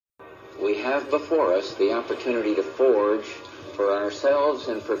We have before us the opportunity to forge for ourselves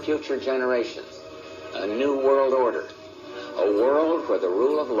and for future generations a new world order, a world where the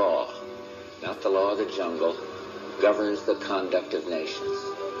rule of law, not the law of the jungle, governs the conduct of nations.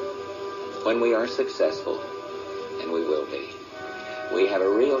 When we are successful, and we will be, we have a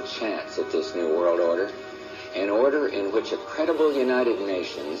real chance at this new world order, an order in which a credible United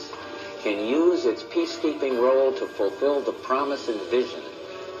Nations can use its peacekeeping role to fulfill the promise and vision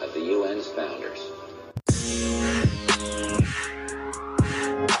of the UN's founders.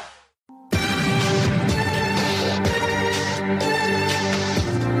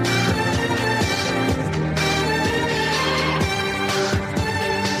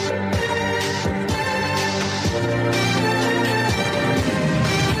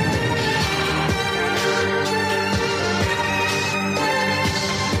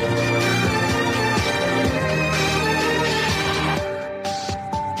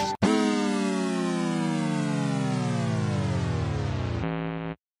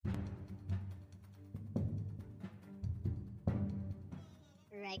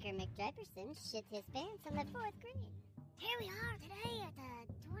 Jefferson shit his pants on the 4th green. Here we are today at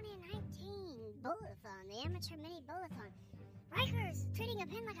the 2019 Bowl-a-thon, the amateur mini Bowl-a-thon. Riker's treating a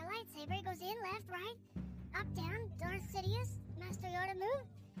pin like a lightsaber. He goes in, left, right, up, down. Darth Sidious, Master Yoda move.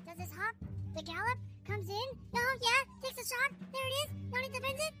 Does his hop, the gallop, comes in. Oh, yeah, takes a shot. There it is. Nani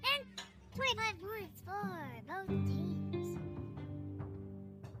defends it, and 25 points for both teams.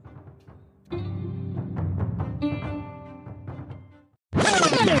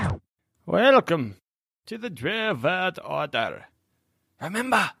 Welcome to the Drevad Order.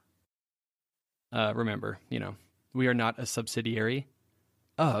 Remember, we are not a subsidiary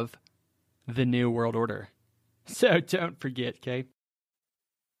of the New World Order. So don't forget, okay?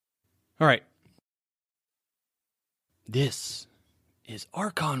 All right. This is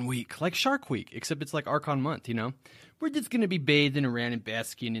Archon Week, like Shark Week, except it's like Archon Month, you know? We're just going to be bathing around and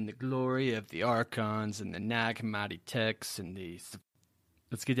basking in the glory of the Archons and the Nag-Hammadi texts and the...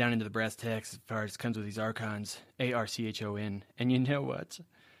 Let's get down into the brass tacks as far as it comes with these Archons. Archon. And you know what?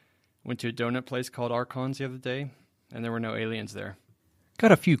 Went to a donut place called Archons the other day, and there were no aliens there.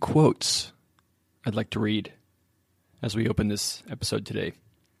 Got a few quotes I'd like to read as we open this episode today.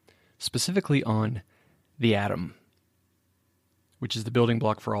 Specifically on the atom, which is the building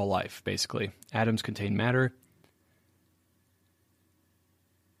block for all life, basically. Atoms contain matter.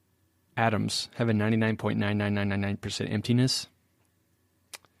 Atoms have a 99.99999% emptiness.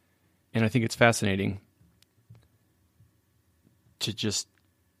 And I think it's fascinating to just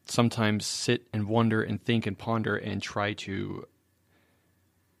sometimes sit and wonder and think and ponder and try to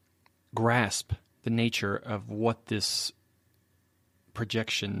grasp the nature of what this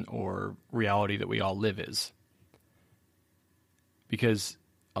projection or reality that we all live is. Because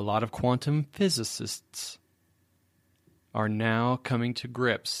a lot of quantum physicists are now coming to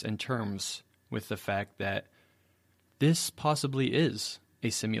grips and terms with the fact that this possibly is a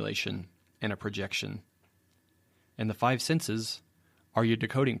simulation and a projection. And the 5 senses are your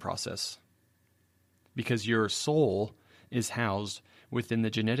decoding process. Because your soul is housed within the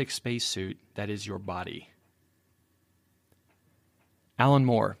genetic spacesuit that is your body. Alan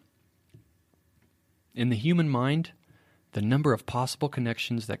Moore. In the human mind, the number of possible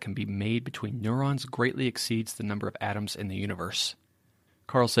connections that can be made between neurons greatly exceeds the number of atoms in the universe.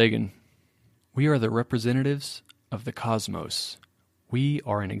 Carl Sagan. We are the representatives of the cosmos. We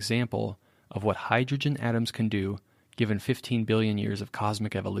are an example of what hydrogen atoms can do given 15 billion years of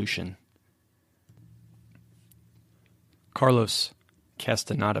cosmic evolution. Carlos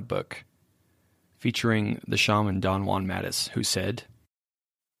Castaneda book, featuring the shaman Don Juan Matus, who said,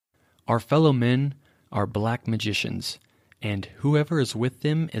 "Our fellow men are black magicians, and whoever is with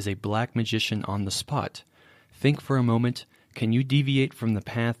them is a black magician on the spot. Think for a moment, can you deviate from the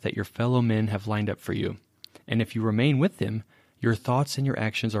path that your fellow men have lined up for you? And if you remain with them, your thoughts and your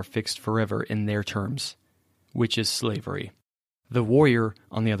actions are fixed forever in their terms, which is slavery. The warrior,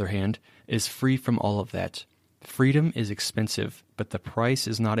 on the other hand, is free from all of that. Freedom is expensive, but the price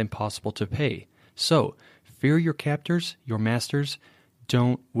is not impossible to pay. So, fear your captors, your masters.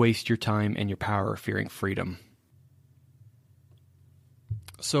 Don't waste your time and your power fearing freedom."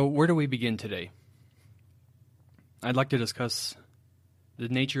 So, where do we begin today? I'd like to discuss the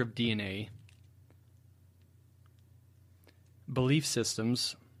nature of DNA, belief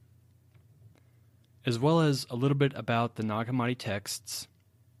systems, as well as a little bit about the Nag-Hammadi texts,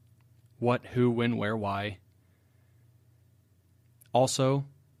 what, who, when, where, why. Also,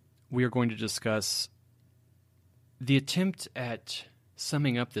 we are going to discuss the attempt at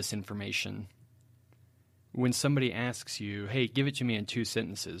summing up this information. When somebody asks you, hey, give it to me in 2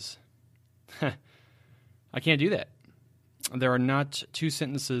 sentences, I can't do that. There are not two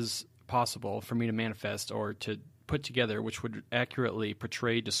sentences possible for me to manifest or to put together which would accurately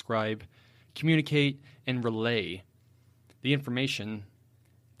portray, describe, communicate, and relay the information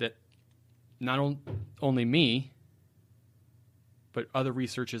that not only me, but other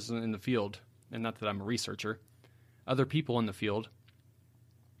researchers in the field, and not that I'm a researcher, other people in the field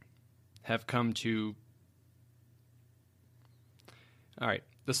have come to. All right,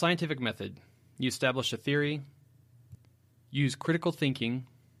 the scientific method. You establish a theory, use critical thinking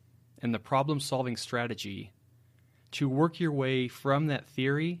and the problem-solving strategy to work your way from that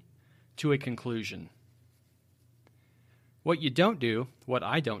theory to a conclusion. What you don't do, what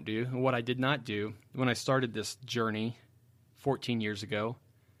I don't do, and what I did not do when I started this journey 14 years ago,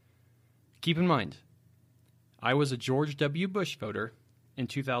 keep in mind, I was a George W. Bush voter in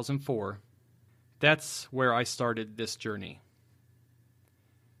 2004. That's where I started this journey.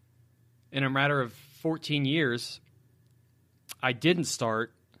 In a matter of 14 years, I didn't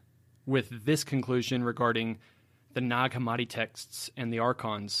start with this conclusion regarding the Nag Hammadi texts and the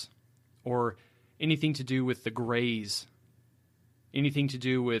Archons, or anything to do with the Greys, anything to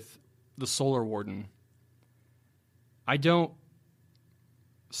do with the Solar Warden. I don't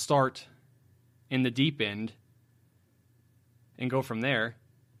start in the deep end and go from there.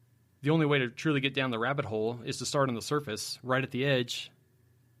 The only way to truly get down the rabbit hole is to start on the surface, right at the edge,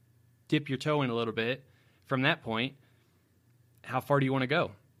 dip your toe in a little bit. From that point, how far do you want to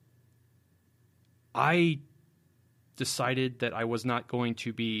go? I decided that I was not going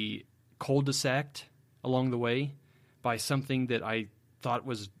to be cul-de-saced along the way by something that I thought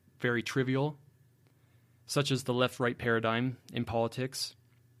was very trivial, such as the left-right paradigm in politics,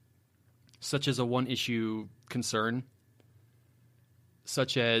 such as a one-issue concern,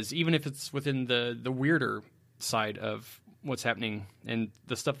 such as, even if it's within the weirder side of what's happening and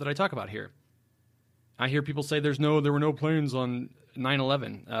the stuff that I talk about here. I hear people say there were no planes on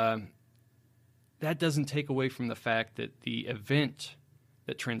 9/11. That doesn't take away from the fact that the event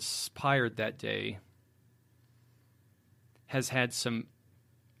that transpired that day has had some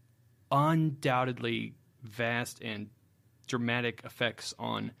undoubtedly vast and dramatic effects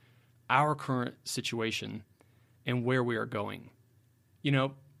on our current situation and where we are going. You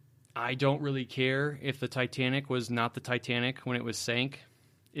know, I don't really care if the Titanic was not the Titanic when it was sank.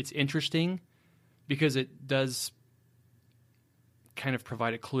 It's interesting because it does kind of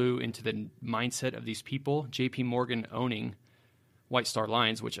provide a clue into the mindset of these people. J.P. Morgan owning White Star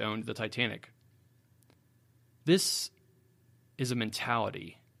Lines, which owned the Titanic. This is a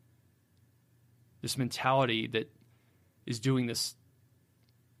mentality. This mentality that is doing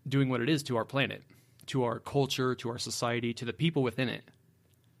what it is to our planet, to our culture, to our society, to the people within it.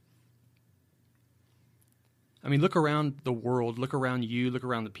 I mean, look around the world, look around you, look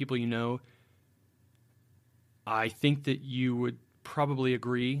around the people you know. I think that you would probably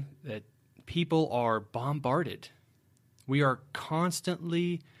agree that people are bombarded. We are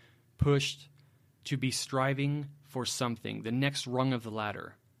constantly pushed to be striving for something, the next rung of the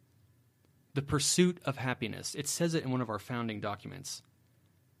ladder. The pursuit of happiness. It says it in one of our founding documents.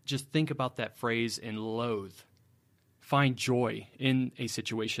 Just think about that phrase and loathe. Find joy in a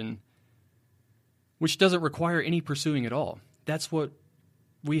situation which doesn't require any pursuing at all. That's what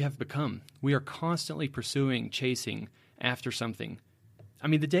we have become. We are constantly pursuing, chasing after something. I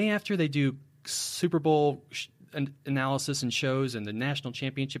mean, the day after they do Super Bowl analysis and shows and the national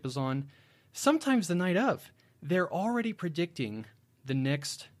championship is on, sometimes the night of, they're already predicting the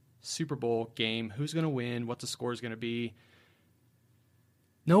next Super Bowl game, who's going to win, what the score is going to be.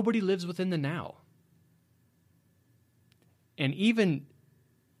 Nobody lives within the now. And even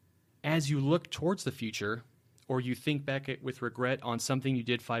as you look towards the future, or you think back with regret on something you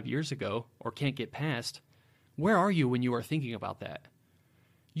did 5 years ago or can't get past, where are you when you are thinking about that?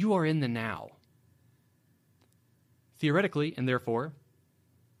 You are in the now. Theoretically, and therefore,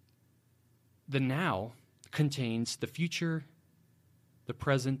 the now contains the future, the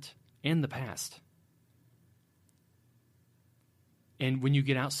present, and the past. And when you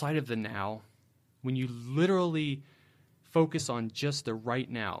get outside of the now, when you literally focus on just the right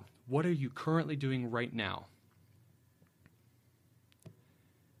now, what are you currently doing right now?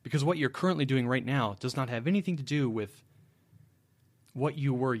 Because what you're currently doing right now does not have anything to do with what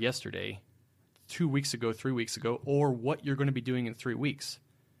you were yesterday, 2 weeks ago, 3 weeks ago, or what you're going to be doing in 3 weeks.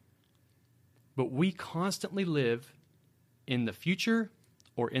 But we constantly live in the future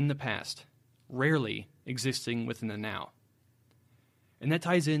or in the past, rarely existing within the now. And that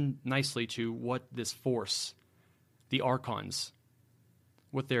ties in nicely to what this force, the Archons,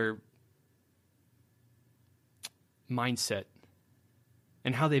 what their mindset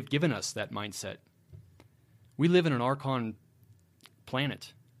and how they've given us that mindset. We live in an Archon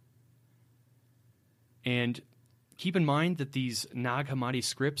planet. And keep in mind that these Nag Hammadi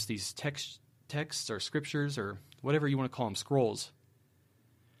scripts, these texts or scriptures or whatever you want to call them, scrolls,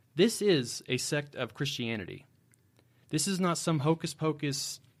 this is a sect of Christianity. This is not some hocus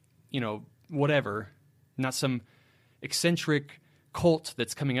pocus, whatever, not some eccentric cult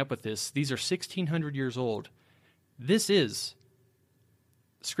that's coming up with this. These are 1,600 years old. This is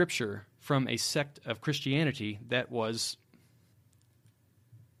scripture from a sect of Christianity that was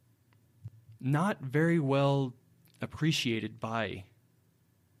not very well appreciated by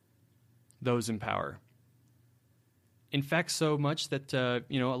those in power. In fact, so much that a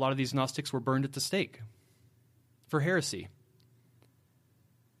lot of these Gnostics were burned at the stake for heresy.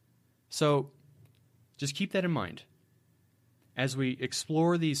 So just keep that in mind. As we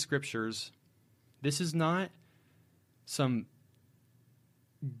explore these scriptures, this is not some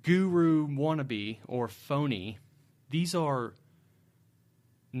guru wannabe or phony. These are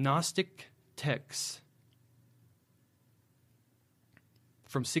Gnostic texts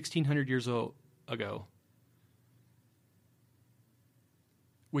from 1,600 years ago,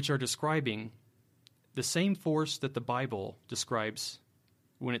 which are describing the same force that the Bible describes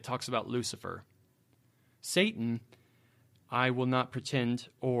when it talks about Lucifer. Satan, I will not pretend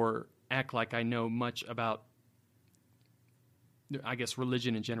or act like I know much about,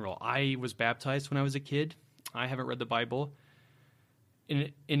 religion in general. I was baptized when I was a kid. I haven't read the Bible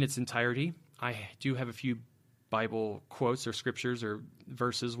in its entirety. I do have a few Bible quotes or scriptures or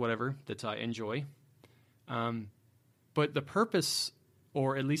verses, whatever, that I enjoy. But the purpose,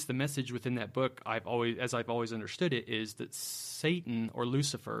 or at least the message within that book, I've always understood it, is that Satan or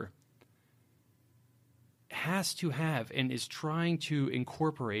Lucifer has to have and is trying to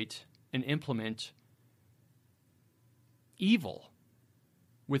incorporate and implement evil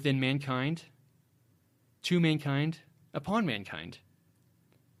within mankind, to mankind, upon mankind.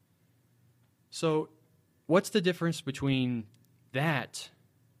 So what's the difference between that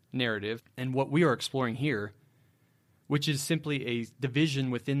narrative and what we are exploring here, which is simply a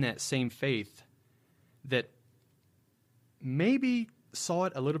division within that same faith that maybe saw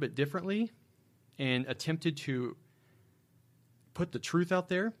it a little bit differently and attempted to put the truth out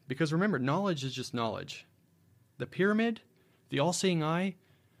there? Because remember, knowledge is just knowledge. The pyramid, the all-seeing eye,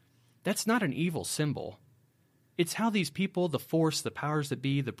 that's not an evil symbol. It's how these people, the force, the powers that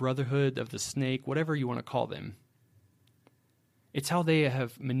be, the brotherhood of the snake, whatever you want to call them, it's how they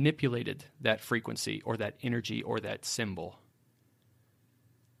have manipulated that frequency or that energy or that symbol.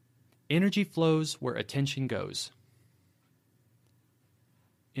 Energy flows where attention goes.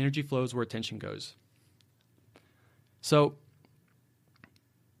 Energy flows where attention goes. So,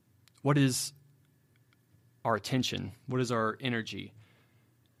 what is our attention? What is our energy?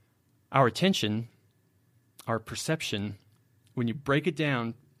 Our attention, our perception, when you break it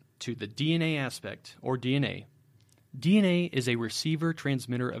down to the DNA aspect, or DNA is a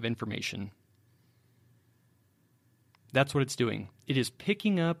receiver-transmitter of information. That's what it's doing. It is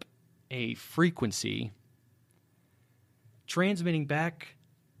picking up a frequency, transmitting back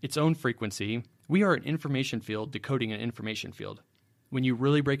its own frequency. We are an information field decoding an information field when you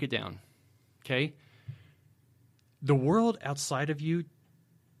really break it down, okay? The world outside of you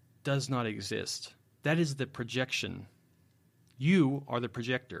does not exist. That is the projection. You are the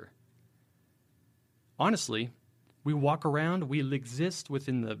projector. Honestly, we walk around, we exist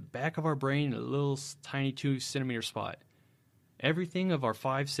within the back of our brain, a little tiny 2-centimeter spot. Everything of our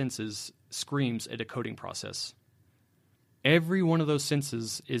 5 senses screams a decoding process. Every one of those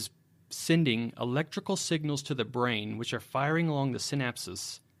senses is sending electrical signals to the brain, which are firing along the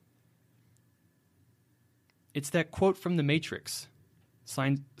synapses. It's that quote from The Matrix.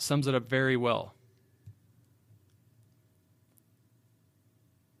 Sums it up very well.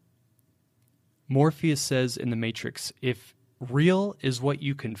 Morpheus says in The Matrix, if real is what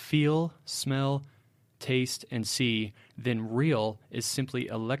you can feel, smell, taste, and see, then real is simply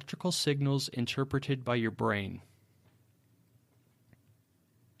electrical signals interpreted by your brain.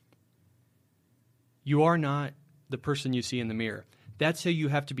 You are not the person you see in the mirror. That's who you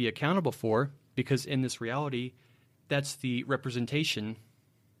have to be accountable for, because in this reality, that's the representation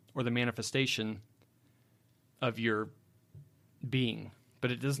or the manifestation of your being.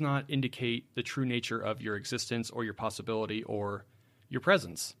 But it does not indicate the true nature of your existence or your possibility or your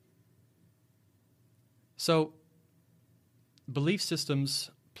presence. So, belief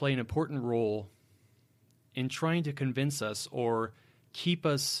systems play an important role in trying to convince us or keep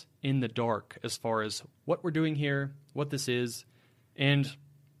us in the dark as far as what we're doing here, what this is, and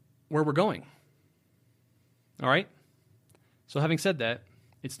where we're going. All right? So having said that,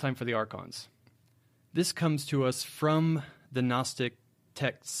 it's time for the Archons. This comes to us from the Gnostic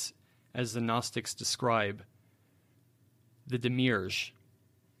texts as the Gnostics describe the Demiurge.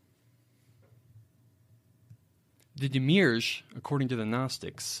 The Demiurge, according to the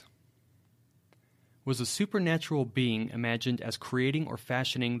Gnostics, was a supernatural being imagined as creating or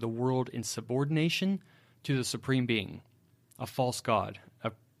fashioning the world in subordination to the supreme being, a false god,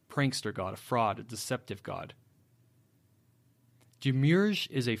 a prankster god, a fraud, a deceptive god. Demiurge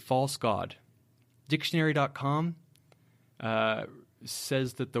is a false god. Dictionary.com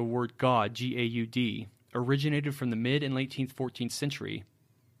says that the word god, G-A-U-D, originated from the mid and late 14th century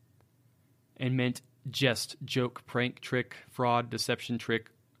and meant jest, joke, prank, trick, fraud, deception, trick,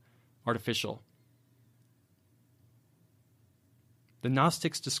 artificial. The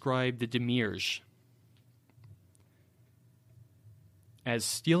Gnostics describe the Demiurge as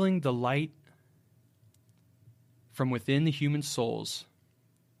stealing the light from within the human souls.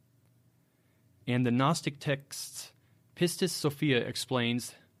 And the Gnostic texts, Pistis Sophia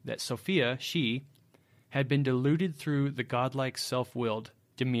explains that Sophia, she, had been deluded through the godlike self-willed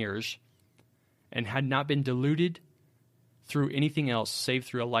Demiurge and had not been deluded through anything else save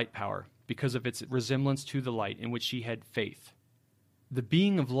through a light power because of its resemblance to the light in which she had faith. The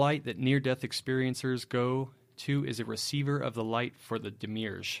being of light that near-death experiencers go to is a receiver of the light for the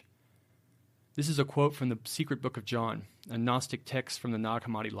Demiurge. This is a quote from the Secret Book of John, a Gnostic text from the Nag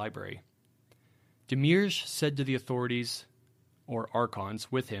Hammadi Library. Demiurge said to the authorities, or Archons,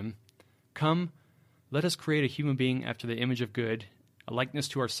 with him, "Come, let us create a human being after the image of good, a likeness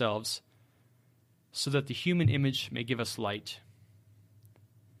to ourselves, so that the human image may give us light."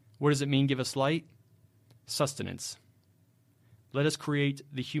 What does it mean, give us light? Sustenance. Let us create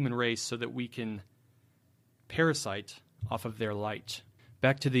the human race so that we can parasite off of their light.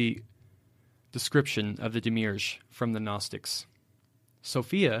 Back to the description of the Demiurge from the Gnostics.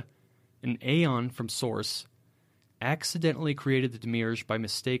 Sophia, an aeon from Source, accidentally created the Demiurge by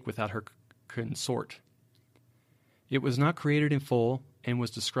mistake without her consort. It was not created in full and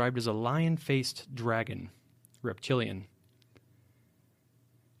was described as a lion-faced dragon, reptilian.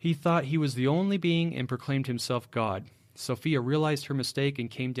 He thought he was the only being and proclaimed himself God. Sophia realized her mistake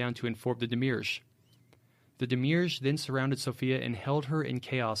and came down to inform the Demiurge. The Demiurge then surrounded Sophia and held her in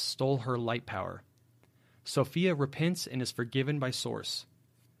chaos, stole her light power. Sophia repents and is forgiven by Source.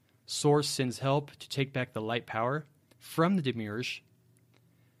 Source sends help to take back the light power from the Demiurge.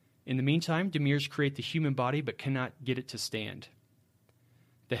 In the meantime, Demiurge creates the human body but cannot get it to stand.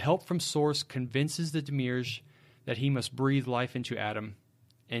 The help from Source convinces the Demiurge that he must breathe life into Adam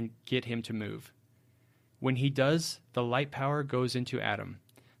and get him to move. When he does, the light power goes into Adam.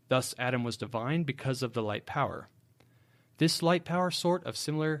 Thus, Adam was divine because of the light power. This light power sort of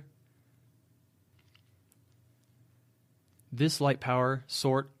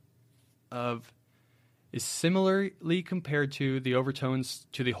is similarly compared to the overtones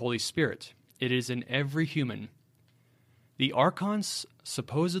to the Holy Spirit. It is in every human. The Archons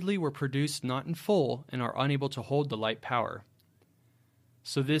supposedly were produced not in full and are unable to hold the light power.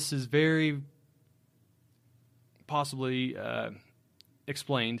 So this is very possibly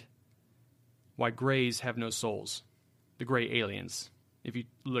explained why Greys have no souls, the Grey aliens, if you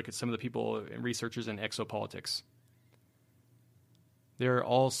look at some of the people and researchers in exopolitics. They're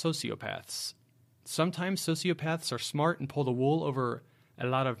all sociopaths. Sometimes sociopaths are smart and pull the wool over a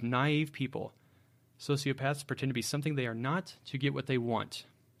lot of naive people. Sociopaths pretend to be something they are not to get what they want.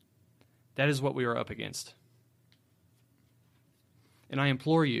 That is what we are up against. And I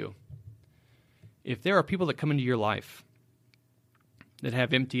implore you, if there are people that come into your life that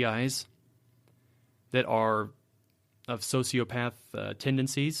have empty eyes, that are of sociopath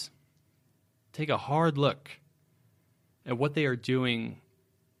tendencies, take a hard look at what they are doing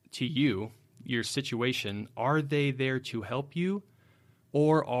to you, your situation. Are they there to help you,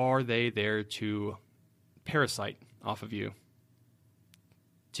 or are they there to parasite off of you,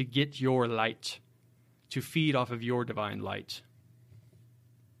 to get your light, to feed off of your divine light?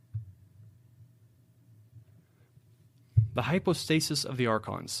 The hypostasis of the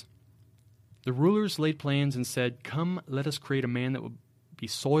Archons. The rulers laid plans and said, "Come, let us create a man that will be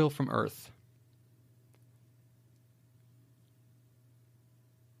soil from earth."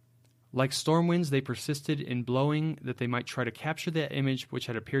 Like storm winds, they persisted in blowing that they might try to capture that image which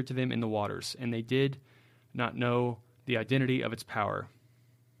had appeared to them in the waters, and they did not know the identity of its power.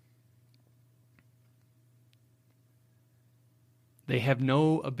 They have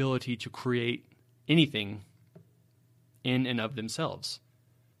no ability to create anything in and of themselves.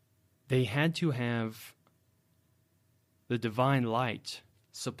 They had to have the divine light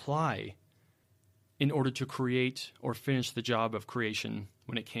supply in order to create or finish the job of creation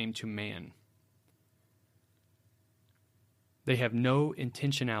when it came to man. They have no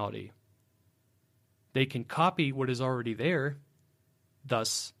intentionality. They can copy what is already there.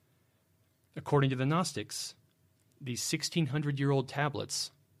 Thus, according to the Gnostics, these 1,600-year-old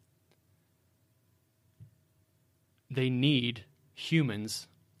tablets, they need humans,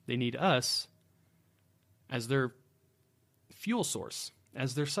 they need us as their fuel source,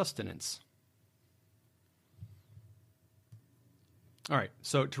 as their sustenance. All right,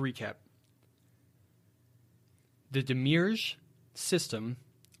 so to recap, the Demiurge system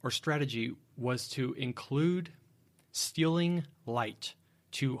or strategy was to include stealing light,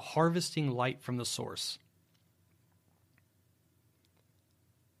 to harvesting light from the source.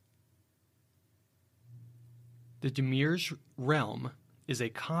 The Demiurge realm is a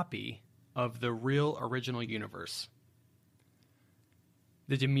copy of the real original universe.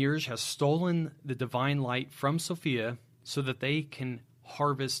 The Demiurge has stolen the divine light from Sophia so that they can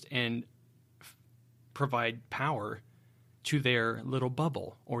harvest and provide power to their little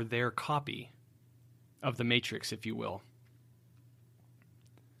bubble, or their copy of the Matrix, if you will.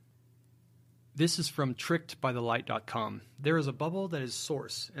 This is from trickedbythelight.com. There is a bubble that is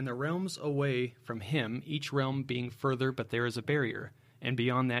source, and the realms away from him, each realm being further, but there is a barrier, and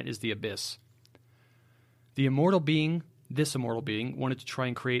beyond that is the abyss. The immortal being, this immortal being, wanted to try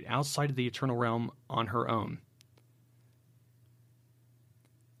and create outside of the eternal realm on her own.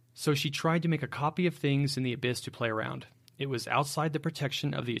 So she tried to make a copy of things in the abyss to play around. It was outside the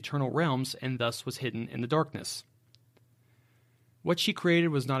protection of the eternal realms and thus was hidden in the darkness. What she created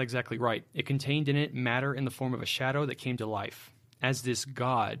was not exactly right. It contained in it matter in the form of a shadow that came to life. As this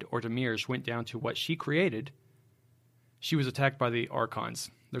god, or Demiurge, went down to what she created, she was attacked by the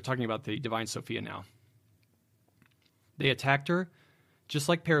Archons. They're talking about the Divine Sophia now. They attacked her, just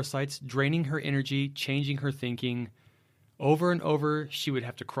like parasites, draining her energy, changing her thinking. Over and over, she would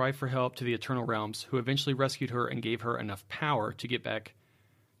have to cry for help to the eternal realms, who eventually rescued her and gave her enough power to get back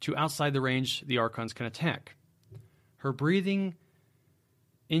to outside the range the Archons can attack. Her breathing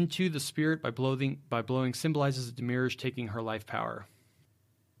into the spirit by blowing symbolizes the Demiurge taking her life power.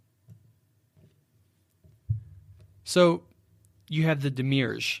 So, you have the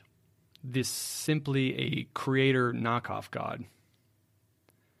Demiurge, this simply a creator knockoff god.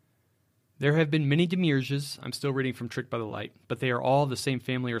 There have been many Demiurges, I'm still reading from Tricked by the Light, but they are all the same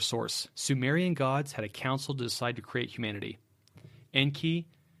family or source. Sumerian gods had a council to decide to create humanity. Enki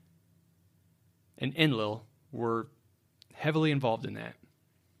and Enlil were heavily involved in that.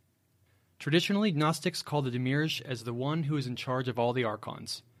 Traditionally, Gnostics call the Demiurge as the one who is in charge of all the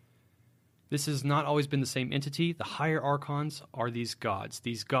Archons. This has not always been the same entity. The higher Archons are these gods.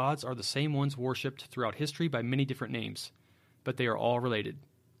 These gods are the same ones worshipped throughout history by many different names, but they are all related.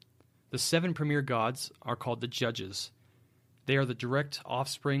 The 7 premier gods are called the Judges. They are the direct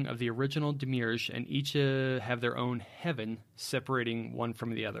offspring of the original Demiurge, and each have their own heaven separating one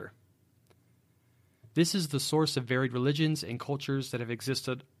from the other. This is the source of varied religions and cultures that have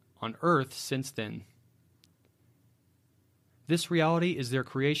existed on Earth since then. This reality is their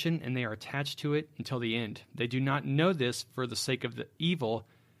creation, and they are attached to it until the end. They do not know this for the sake of the evil,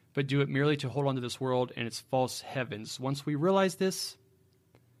 but do it merely to hold on to this world and its false heavens. Once we realize this,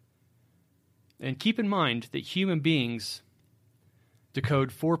 and keep in mind that human beings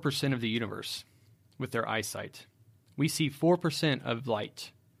decode 4% of the universe with their eyesight. We see 4% of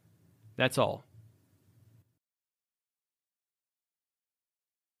light. That's all.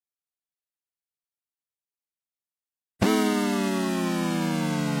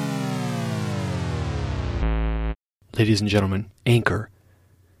 Ladies and gentlemen, Anchor.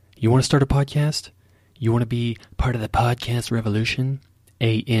 You want to start a podcast? You want to be part of the podcast revolution?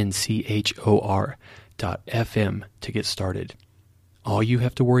 ANCHOR.FM to get started. All you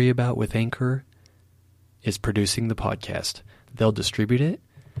have to worry about with Anchor is producing the podcast. They'll distribute it.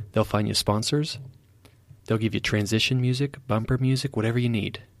 They'll find you sponsors. They'll give you transition music, bumper music, whatever you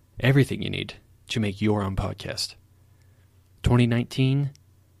need. Everything you need to make your own podcast. 2019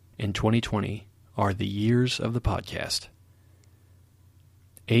 and 2020 are the years of the podcast.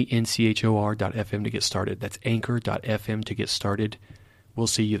 ANCHOR.FM to get started. That's Anchor.FM to get started. We'll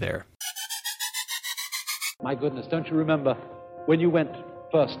see you there. My goodness, don't you remember when you went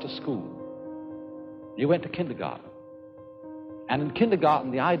first to school? You went to kindergarten. And in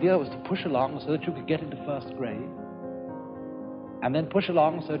kindergarten, the idea was to push along so that you could get into first grade. And then push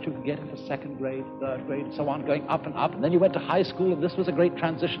along so that you could get into second grade, third grade, and so on, going up and up. And then you went to high school, and this was a great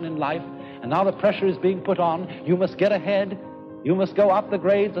transition in life. And now the pressure is being put on. You must get ahead. You must go up the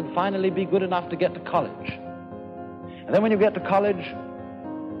grades and finally be good enough to get to college. And then when you get to college,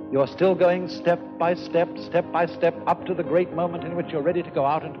 You're still going step by step up to the great moment in which you're ready to go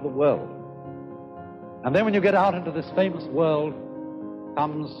out into the world. And then when you get out into this famous world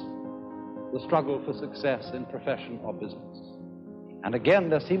comes the struggle for success in profession or business. And again,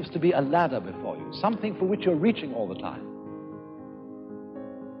 there seems to be a ladder before you, something for which you're reaching all the time.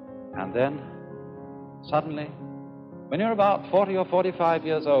 And then, suddenly, when you're about 40 or 45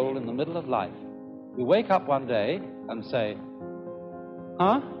 years old in the middle of life, you wake up one day and say,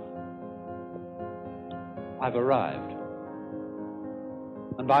 huh? I've arrived.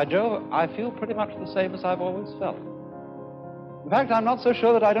 And by Jove, I feel pretty much the same as I've always felt. In fact, I'm not so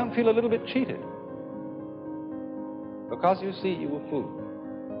sure that I don't feel a little bit cheated. Because, you see, you were fooled.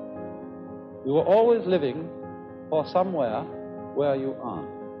 You were always living for somewhere where you aren't.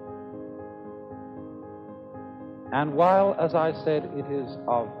 And while, as I said, it is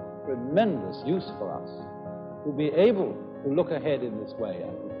of tremendous use for us to be able to look ahead in this way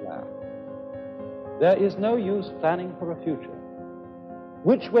and to plan, there is no use planning for a future,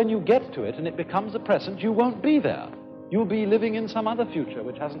 which when you get to it and it becomes a present, you won't be there. You'll be living in some other future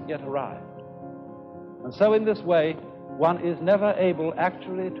which hasn't yet arrived. And so in this way, one is never able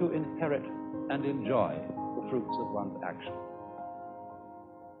actually to inherit and enjoy the fruits of one's action.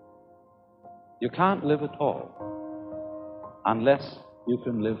 You can't live at all unless you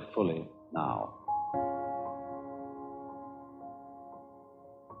can live fully now.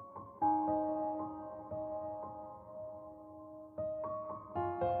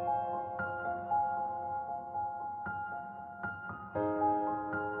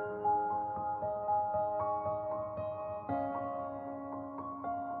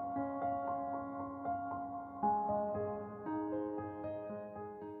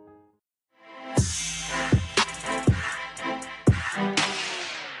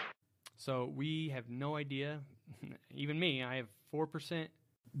 So we have no idea, even me, I have 4%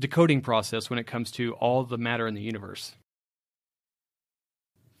 decoding process when it comes to all the matter in the universe.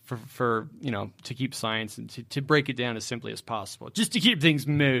 For to keep science and to break it down as simply as possible, just to keep things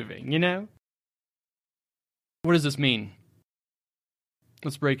moving, What does this mean?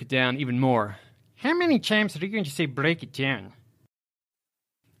 Let's break it down even more. How many times are you going to say break it down?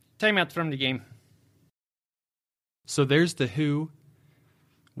 Time out from the game. So there's the who,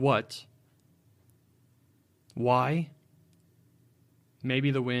 what, why,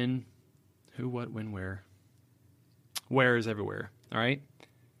 maybe the when, who, what, when, where. Where is everywhere, all right?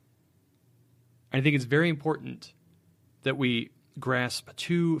 I think it's very important that we grasp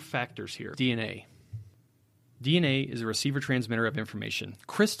two factors here. DNA. DNA is a receiver-transmitter of information.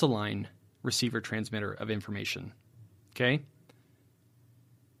 Crystalline receiver-transmitter of information, okay?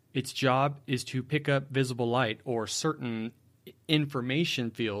 Its job is to pick up visible light or certain information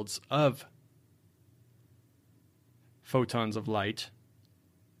fields of photons of light,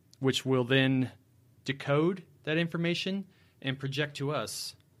 which will then decode that information and project to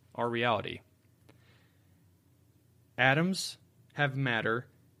us our reality. Atoms have matter,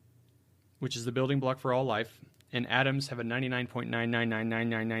 which is the building block for all life, and atoms have a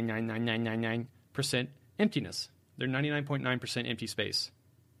 99.999999999% emptiness. They're 99.9% empty space.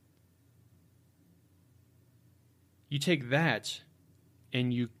 You take that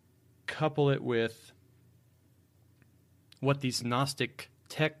and you couple it with what these Gnostic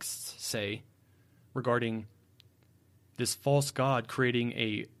texts say regarding this false god creating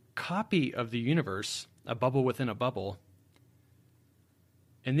a copy of the universe, a bubble within a bubble.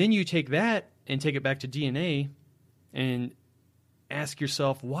 And then you take that and take it back to DNA and ask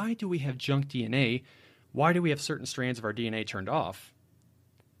yourself, why do we have junk DNA? Why do we have certain strands of our DNA turned off?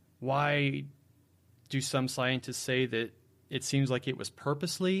 Why do some scientists say that it seems like it was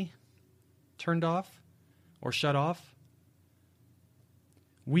purposely turned off or shut off?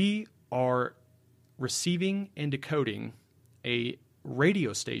 We are receiving and decoding a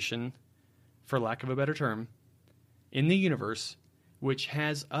radio station, for lack of a better term, in the universe, which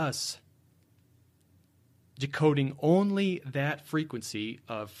has us decoding only that frequency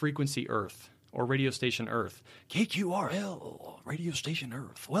of frequency Earth, or radio station Earth. KQRL, radio station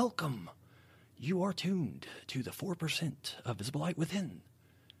Earth, welcome. You are tuned to the 4% of visible light within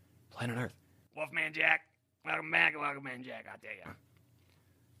planet Earth. Wolfman Jack, welcome back, Wolfman Jack, I'll tell you.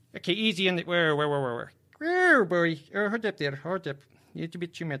 Okay, easy on the... Where? Whoa, boy. Oh, hold up there, hold up. It's a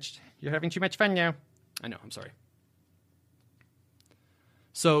bit too much. You're having too much fun now. I know, I'm sorry.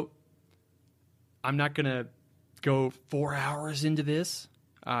 So, I'm not going to go 4 hours into this.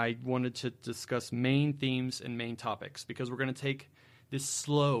 I wanted to discuss main themes and main topics because we're going to take this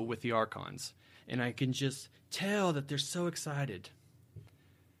slow with the Archons. And I can just tell that they're so excited.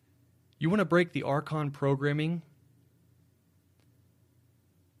 You want to break the Archon programming?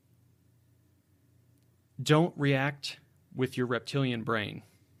 Don't react with your reptilian brain.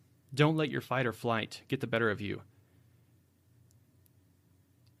 Don't let your fight or flight get the better of you.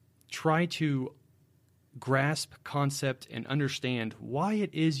 Try to grasp, concept, and understand why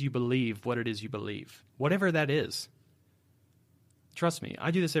it is you believe what it is you believe, whatever that is. Trust me,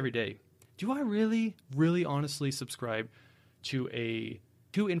 I do this every day. Do I really, really honestly subscribe to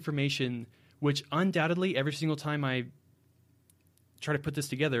information which undoubtedly every single time I try to put this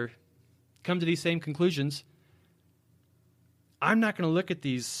together, come to these same conclusions? I'm not going to look at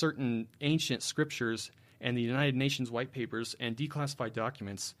these certain ancient scriptures and the United Nations white papers and declassified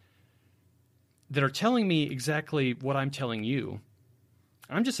documents that are telling me exactly what I'm telling you.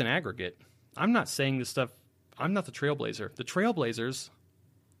 I'm just an aggregate. I'm not saying this stuff. I'm not the trailblazer. The trailblazers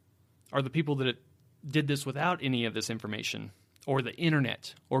are the people that did this without any of this information, or the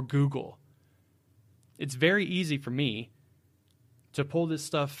internet, or Google. It's very easy for me to pull this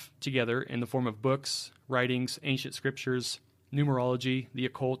stuff together in the form of books, writings, ancient scriptures, numerology, the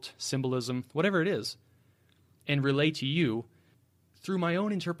occult, symbolism, whatever it is, and relay to you through my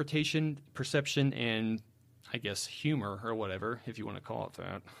own interpretation, perception, and I guess humor, or whatever, if you want to call it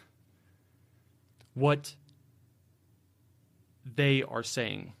that, what they are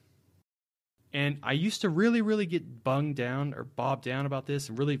saying. And I used to really, really get bunged down or bobbed down about this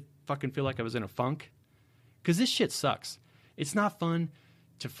and really fucking feel like I was in a funk. Because this shit sucks. It's not fun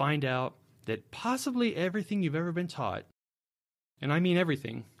to find out that possibly everything you've ever been taught, and I mean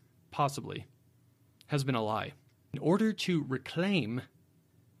everything, possibly, has been a lie. In order to reclaim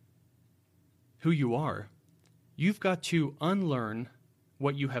who you are, you've got to unlearn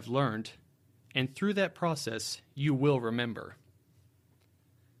what you have learned, and through that process, you will remember.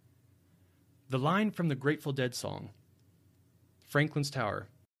 The line from the Grateful Dead song, Franklin's Tower.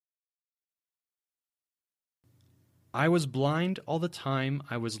 I was blind all the time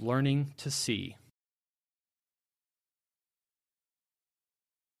I was learning to see.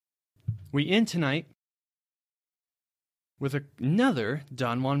 We end tonight with another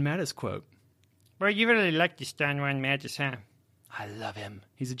Don Juan Mattis quote. Well, you really like this Don Juan Mattis, huh? I love him.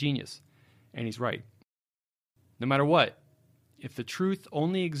 He's a genius. And he's right. No matter what, if the truth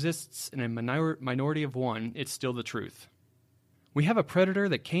only exists in a minority of one, it's still the truth. We have a predator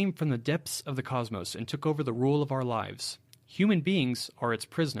that came from the depths of the cosmos and took over the rule of our lives. Human beings are its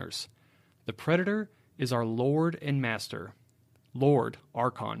prisoners. The predator is our Lord and Master, Lord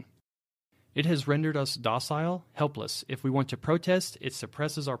Archon. It has rendered us docile, helpless. If we want to protest, it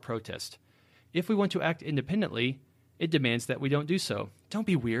suppresses our protest. If we want to act independently, it demands that we don't do so. Don't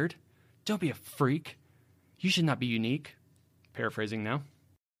be weird. Don't be a freak. You should not be unique. Paraphrasing now.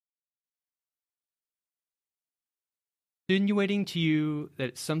 Insinuating to you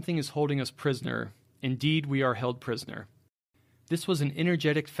that something is holding us prisoner. Indeed, we are held prisoner. This was an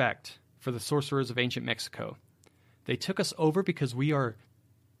energetic fact for the sorcerers of ancient Mexico. They took us over because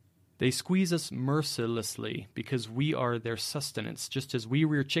they squeeze us mercilessly because we are their sustenance, just as we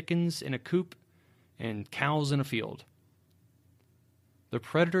rear chickens in a coop and cows in a field. The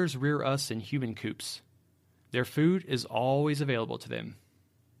predators rear us in human coops. Their food is always available to them.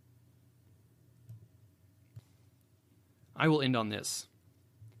 I will end on this.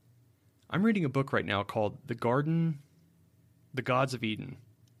 I'm reading a book right now called The Gods of Eden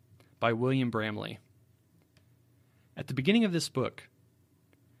by William Bramley. At the beginning of this book,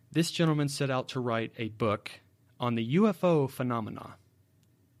 this gentleman set out to write a book on the UFO phenomena.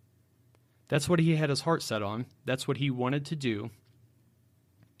 That's what he had his heart set on. That's what he wanted to do.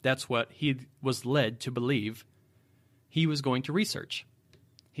 That's what he was led to believe he was going to research.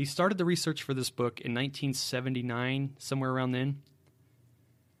 He started the research for this book in 1979, somewhere around then.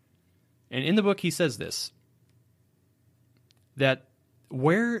 And in the book he says this, that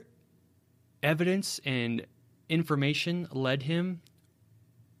where evidence and information led him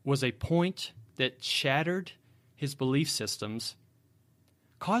was a point that shattered his belief systems,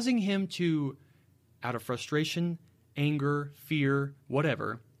 causing him to, out of frustration, anger, fear,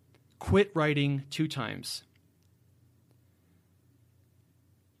 whatever, quit writing 2 times.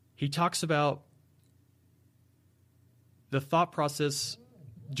 He talks about the thought process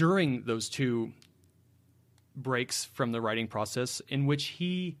during those 2 breaks from the writing process in which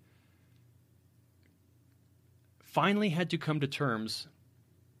he finally had to come to terms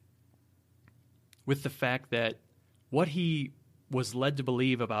with the fact that what he was led to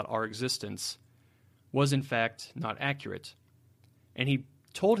believe about our existence was in fact not accurate. And he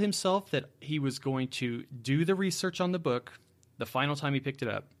told himself that he was going to do the research on the book the final time he picked it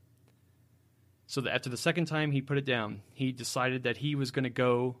up. So that after the second time he put it down, he decided that he was going to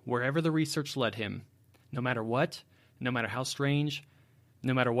go wherever the research led him, no matter what, no matter how strange,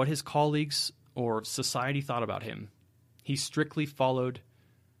 no matter what his colleagues or society thought about him. He strictly followed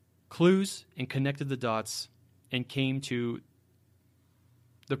clues and connected the dots and came to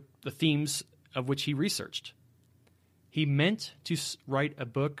the themes of which he researched. He meant to write a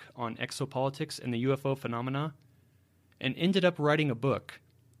book on exopolitics and the UFO phenomena and ended up writing a book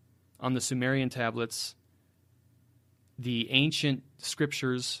on the Sumerian tablets, the ancient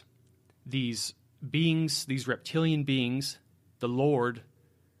scriptures, these beings, these reptilian beings, the Lord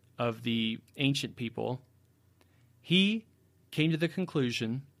of the ancient people. He came to the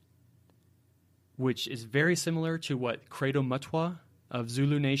conclusion, which is very similar to what Credo Mutwa of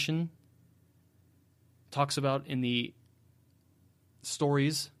Zulu Nation talks about in the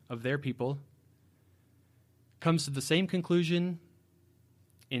stories of their people, comes to the same conclusion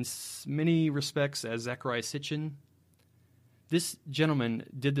in many respects as Zecharia Sitchin. This gentleman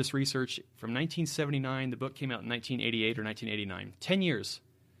did this research from 1979. The book came out in 1988 or 1989. 10 years.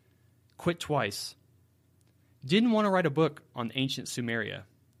 Quit twice. Didn't want to write a book on ancient Sumeria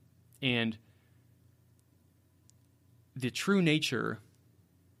and the true nature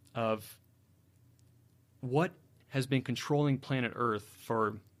of what has been controlling planet Earth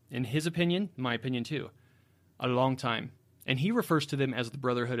for, in his opinion, my opinion too, a long time. And he refers to them as the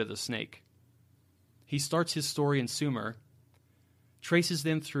Brotherhood of the Snake. He starts his story in Sumer, traces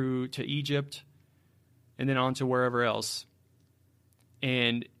them through to Egypt, and then on to wherever else,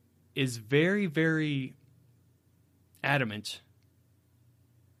 and is very, very adamant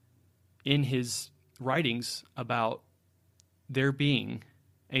in his writings about there being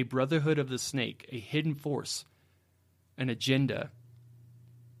a Brotherhood of the Snake, a hidden force, an agenda,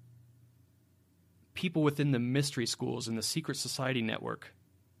 people within the mystery schools and the secret society network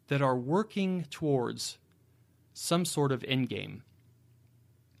that are working towards some sort of endgame.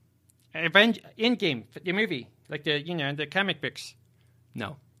 Endgame, the movie, like the comic books.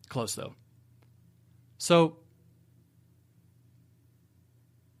 No, close though. So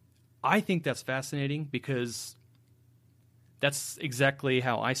I think that's fascinating because that's exactly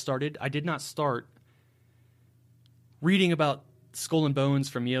how I started. I did not start reading about Skull and Bones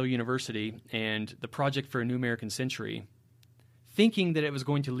from Yale University and the Project for a New American Century, thinking that it was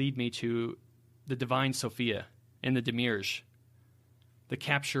going to lead me to the Divine Sophia and the Demiurge, the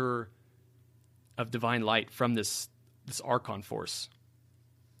capture of divine light from this Archon force.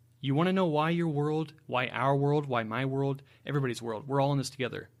 You want to know why your world, why our world, why my world, everybody's world, we're all in this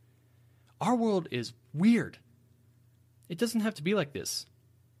together. Our world is weird. It doesn't have to be like this.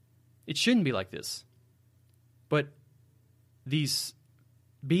 It shouldn't be like this. But these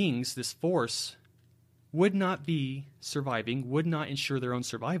beings, this force, would not be surviving, would not ensure their own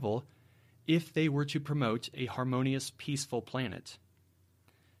survival if they were to promote a harmonious, peaceful planet.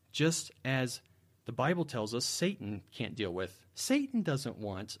 Just as the Bible tells us Satan can't deal with. Satan doesn't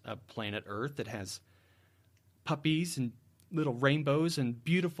want a planet Earth that has puppies and little rainbows and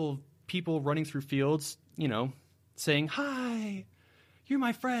beautiful people running through fields, saying, "Hi, you're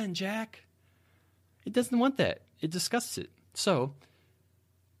my friend, Jack." It doesn't want that. It disgusts it. So,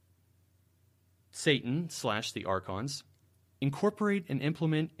 Satan / the Archons incorporate and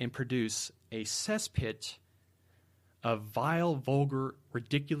implement and produce a cesspit of vile, vulgar,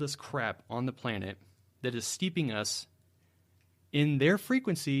 ridiculous crap on the planet that is steeping us in their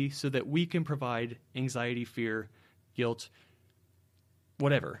frequency so that we can provide anxiety, fear, guilt,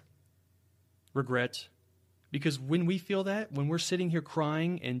 whatever, regret. Because when we feel that, when we're sitting here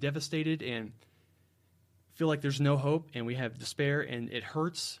crying and devastated and feel like there's no hope and we have despair and it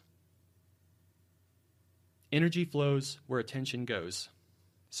hurts, energy flows where attention goes.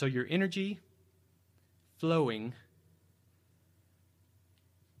 So your energy flowing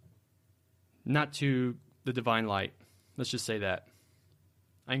not to the divine light. Let's just say that.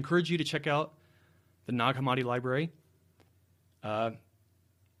 I encourage you to check out the Nag Hammadi Library. We're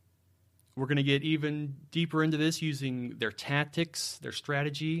going to get even deeper into this using their tactics, their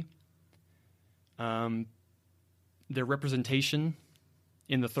strategy, their representation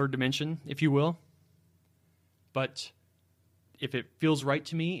in the third dimension, if you will. But if it feels right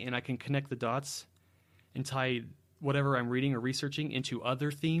to me and I can connect the dots and tie whatever I'm reading or researching into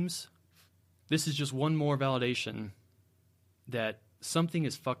other themes, this is just one more validation that something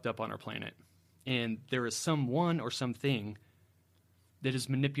is fucked up on our planet. And there is someone or something that is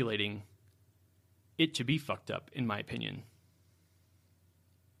manipulating it to be fucked up, in my opinion.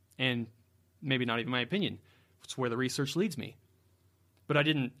 And maybe not even my opinion. It's where the research leads me. But I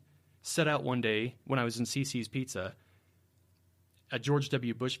didn't set out one day when I was in CC's Pizza, a George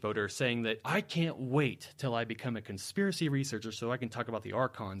W. Bush voter, saying that I can't wait till I become a conspiracy researcher so I can talk about the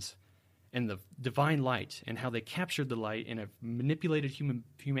Archons and the divine light and how they captured the light and have manipulated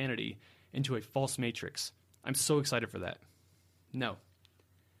humanity into a false matrix. I'm so excited for that. No.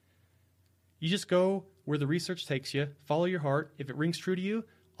 You just go where the research takes you, follow your heart. If it rings true to you,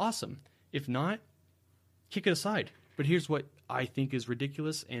 awesome. If not, kick it aside. But here's what I think is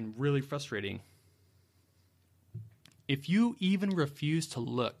ridiculous and really frustrating. If you even refuse to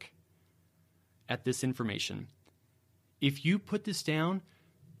look at this information, if you put this down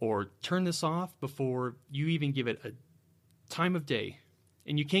or turn this off before you even give it a time of day,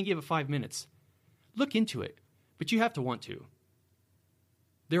 and you can't give it 5 minutes, look into it, but you have to want to.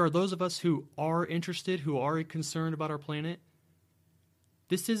 There are those of us who are interested, who are concerned about our planet.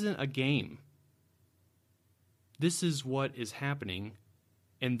 This isn't a game. This is what is happening,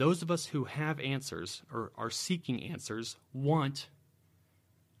 and those of us who have answers or are seeking answers want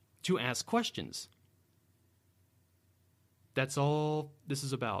to ask questions. That's all this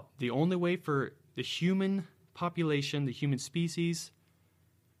is about. The only way for the human population, the human species,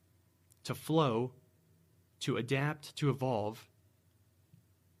 to flow, to adapt, to evolve,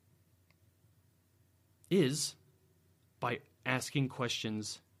 is by asking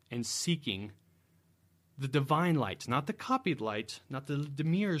questions and seeking the divine light, not the copied light, not the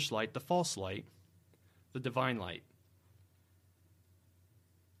demiurge light, the false light, the divine light.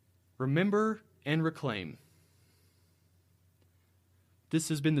 Remember and reclaim. This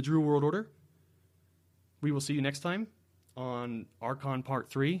has been the Drew World Order. We will see you next time on Archon Part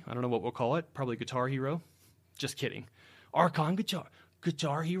 3. I don't know what we'll call it. Probably Guitar Hero. Just kidding. Archon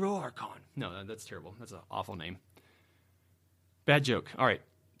Guitar Hero Archon. No, that's terrible. That's an awful name. Bad joke. All right.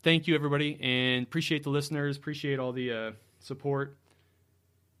 Thank you, everybody, and appreciate the listeners. Appreciate all the support.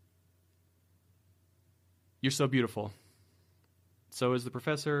 You're so beautiful. So is the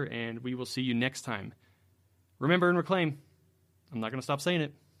professor, and we will see you next time. Remember and reclaim. I'm not going to stop saying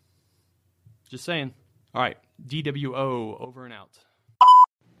it. Just saying. All right. DWO, over and out.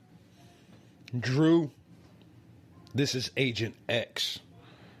 Drew, this is Agent X,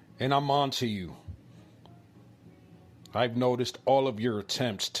 and I'm on to you. I've noticed all of your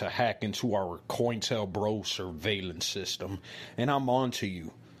attempts to hack into our COINTELPRO surveillance system, and I'm on to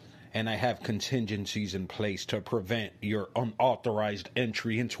you. And I have contingencies in place to prevent your unauthorized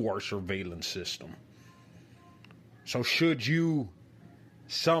entry into our surveillance system. So should you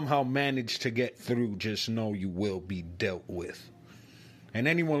somehow manage to get through, just know you will be dealt with. And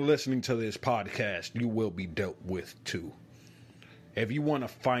anyone listening to this podcast, you will be dealt with too. If you want to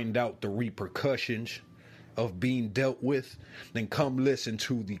find out the repercussions of being dealt with, then come listen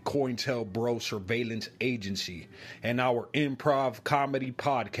to the COINTELPRO Surveillance Agency and our improv comedy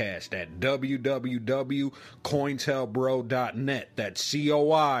podcast at www.cointelbro.net. That's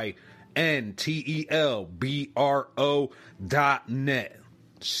COINTELBRO.net.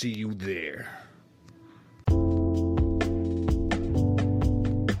 See you there.